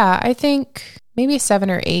 10. Yeah, I think maybe a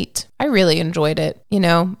 7 or 8. I really enjoyed it.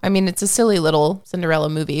 It's a silly little Cinderella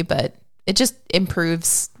movie, but it just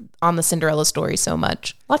improves on the Cinderella story so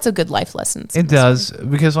much. Lots of good life lessons. It does,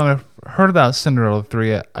 because when I heard about Cinderella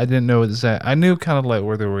 3, I didn't know exactly. I knew kind of like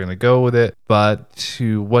where they were going to go with it, but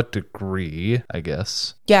to what degree, I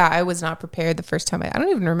guess. Yeah, I was not prepared the first time. I don't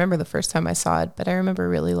even remember the first time I saw it, but I remember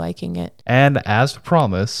really liking it. And as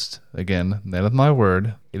promised, again, man of my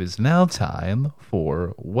word, it is now time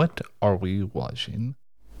for What Are We Watching?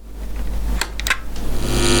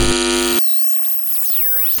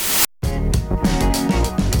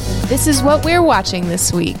 This is what we're watching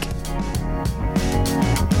this week.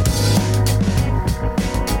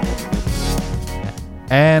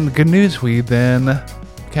 And good news, we've been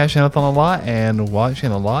cashing up on a lot and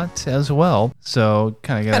watching a lot as well. So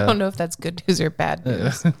kind of I don't know if that's good news or bad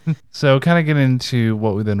news. So kind of get into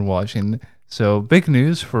what we've been watching. So big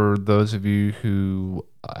news for those of you who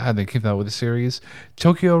haven't kept up with the series.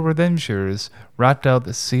 Tokyo Revengers wrapped out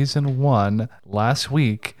the season 1 last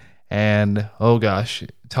week. And oh gosh,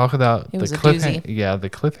 talk about the cliffhanger. Yeah, the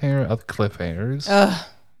cliffhanger of cliffhangers. Ugh,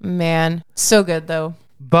 man. So good though.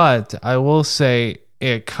 But I will say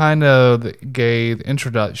it kind of gave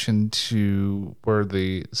introduction to where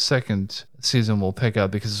the second season will pick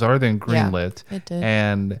up, because it's already been greenlit. Yeah, it did.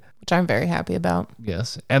 And which I'm very happy about.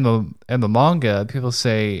 Yes. And the manga, people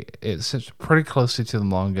say it sits pretty closely to the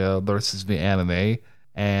manga versus the anime.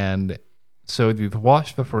 And so if you've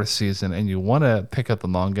watched the first season and you want to pick up the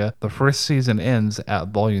manga, the first season ends at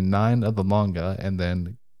volume 9 of the manga and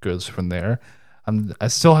then goes from there. I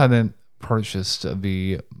still haven't purchased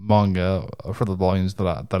the manga for the volumes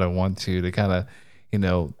that I want to kind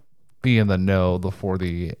of, be in the know before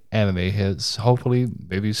the anime hits. Hopefully,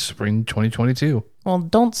 maybe spring 2022. Well,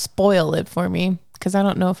 don't spoil it for me, because I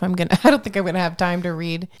don't know if I don't think I'm going to have time to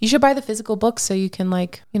read. You should buy the physical book so you can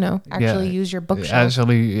actually use your bookshelf.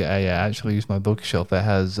 Actually use my bookshelf that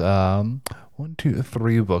has 1, 2,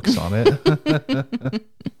 3 books on it.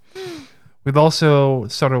 We've also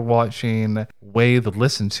started watching Wave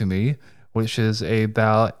Listen to Me, which is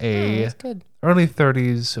about a early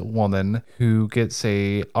 30s woman who gets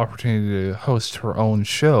a opportunity to host her own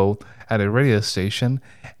show at a radio station.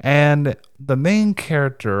 And the main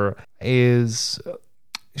character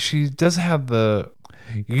she doesn't have the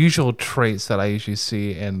usual traits that I usually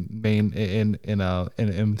see in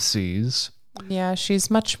MCs. Yeah, she's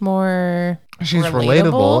much more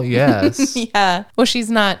relatable, yes. Yeah. Well, she's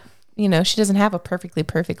not, she doesn't have a perfectly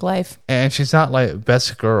perfect life. And she's not like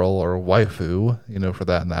best girl or waifu, for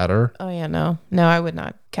that matter. Oh, yeah, no. No, I would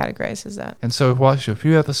not categorize as that. And so we've watched a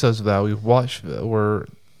few episodes of that. We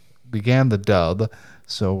began the dub,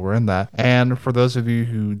 so we're in that. And for those of you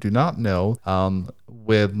who do not know,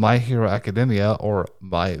 with My Hero Academia, or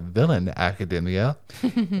My Villain Academia,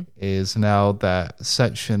 is now that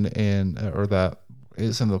section that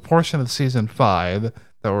is in the portion of season 5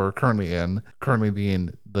 that we're currently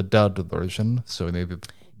being the dubbed version, so maybe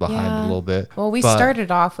behind a little bit. Well, we started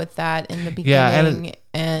off with that in the beginning,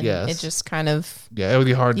 and it just kind of... Yeah, it would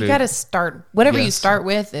be hard to... You got to start... Whatever you start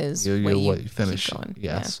with is what you finish. Keep going.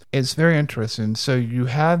 Yes. Yeah. It's very interesting. So you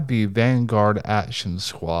have the Vanguard Action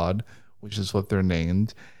Squad, which is what they're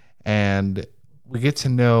named, and we get to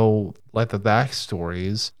know like the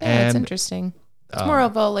backstories. Yeah, it's interesting. It's more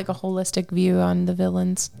of a holistic view on the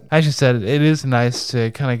villains. As you said, it is nice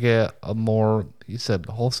to kind of get a more, you said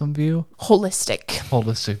wholesome view?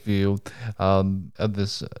 Holistic view of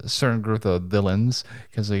this certain group of villains,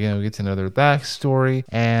 because again, we get to know their backstory.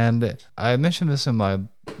 And I mentioned this in my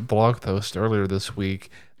blog post earlier this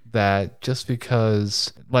week, that just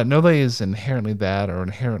because like nobody is inherently bad or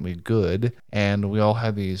inherently good, and we all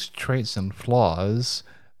have these traits and flaws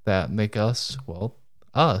that make us, well,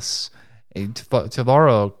 us. To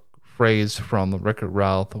borrow a phrase from Wreck-It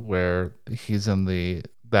Ralph, where he's in the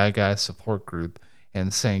bad guy support group,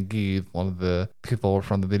 and Zangief, one of the people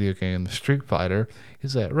from the video game Street Fighter,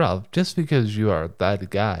 he's like, Ralph, just because you are a bad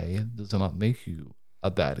guy does not make you a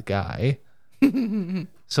bad guy.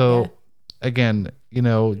 So again, you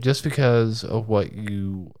know, just because of what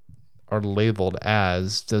you are labeled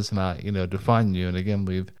as does not, define you. And again,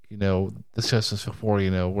 we've, discussed this before,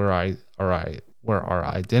 where our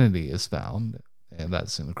identity is found, and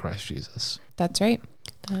that's in Christ Jesus. That's right.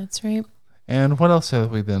 And what else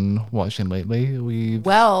have we been watching lately?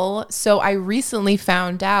 So I recently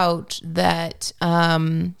found out that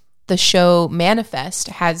the show Manifest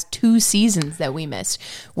has 2 seasons that we missed.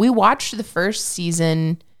 We watched the first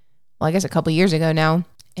season, well, I guess a couple years ago now,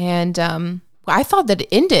 and I thought that it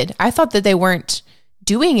ended. I thought that they weren't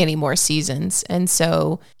doing any more seasons, and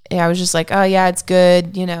so I was just like, oh yeah, it's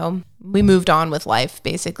good, we moved on with life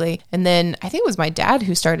basically. And then I think it was my dad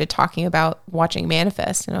who started talking about watching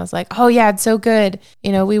Manifest, and I was like, oh yeah, it's so good.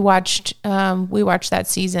 We watched that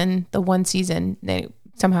season, the 1 season, and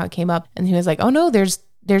somehow it came up, and he was like, oh no, there's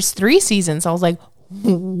 3 seasons. I was like,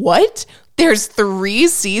 what? There's 3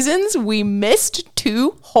 seasons? We missed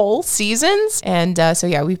 2 whole seasons? And so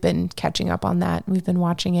yeah, we've been catching up on that. We've been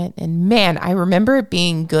watching it, and man, I remember it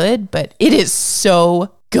being good, but it is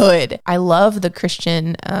so good. I love the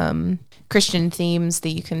Christian themes that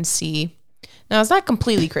you can see. Now, it's not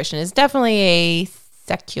completely Christian. It's definitely a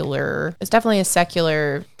secular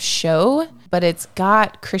show, but it's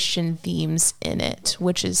got Christian themes in it,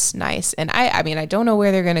 which is nice. And I mean, I don't know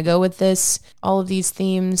where they're going to go with this, all of these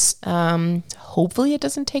themes. Hopefully it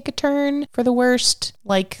doesn't take a turn for the worst.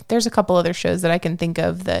 Like, there's a couple other shows that I can think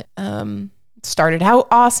of that started out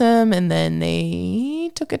awesome, and then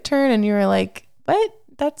they took a turn, and you were like, what?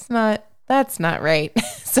 That's not right.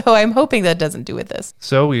 So I'm hoping that doesn't do with this.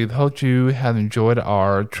 So we hope you have enjoyed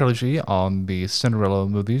our trilogy on the Cinderella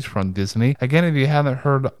movies from Disney. Again, if you haven't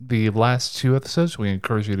heard the last 2 episodes, we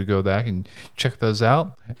encourage you to go back and check those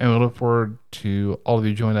out. And we look forward to all of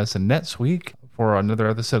you joining us next week for another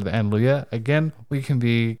episode of Analuia. Again, we can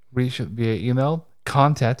be reached via email,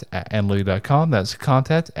 contact@analuia.com. That's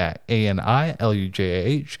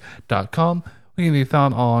contact@ANILUJAH.com. We can be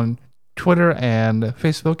found on Twitter and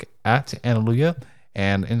Facebook @Analuia,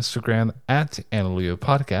 and Instagram @Analuia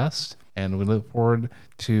Podcast. And we look forward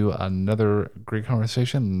to another great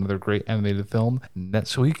conversation, another great animated film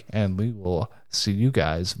next week, and we will see you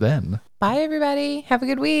guys then. Bye, everybody. Have a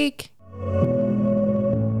good week.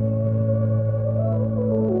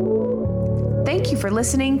 Thank you for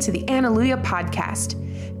listening to the Analuia Podcast.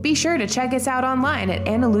 Be sure to check us out online at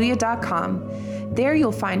analuia.com. There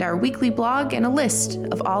you'll find our weekly blog and a list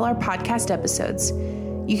of all our podcast episodes.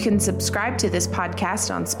 You can subscribe to this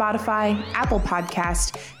podcast on Spotify, Apple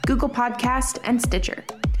Podcast, Google Podcast, and Stitcher.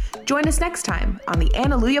 Join us next time on the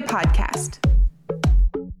Analuia Podcast.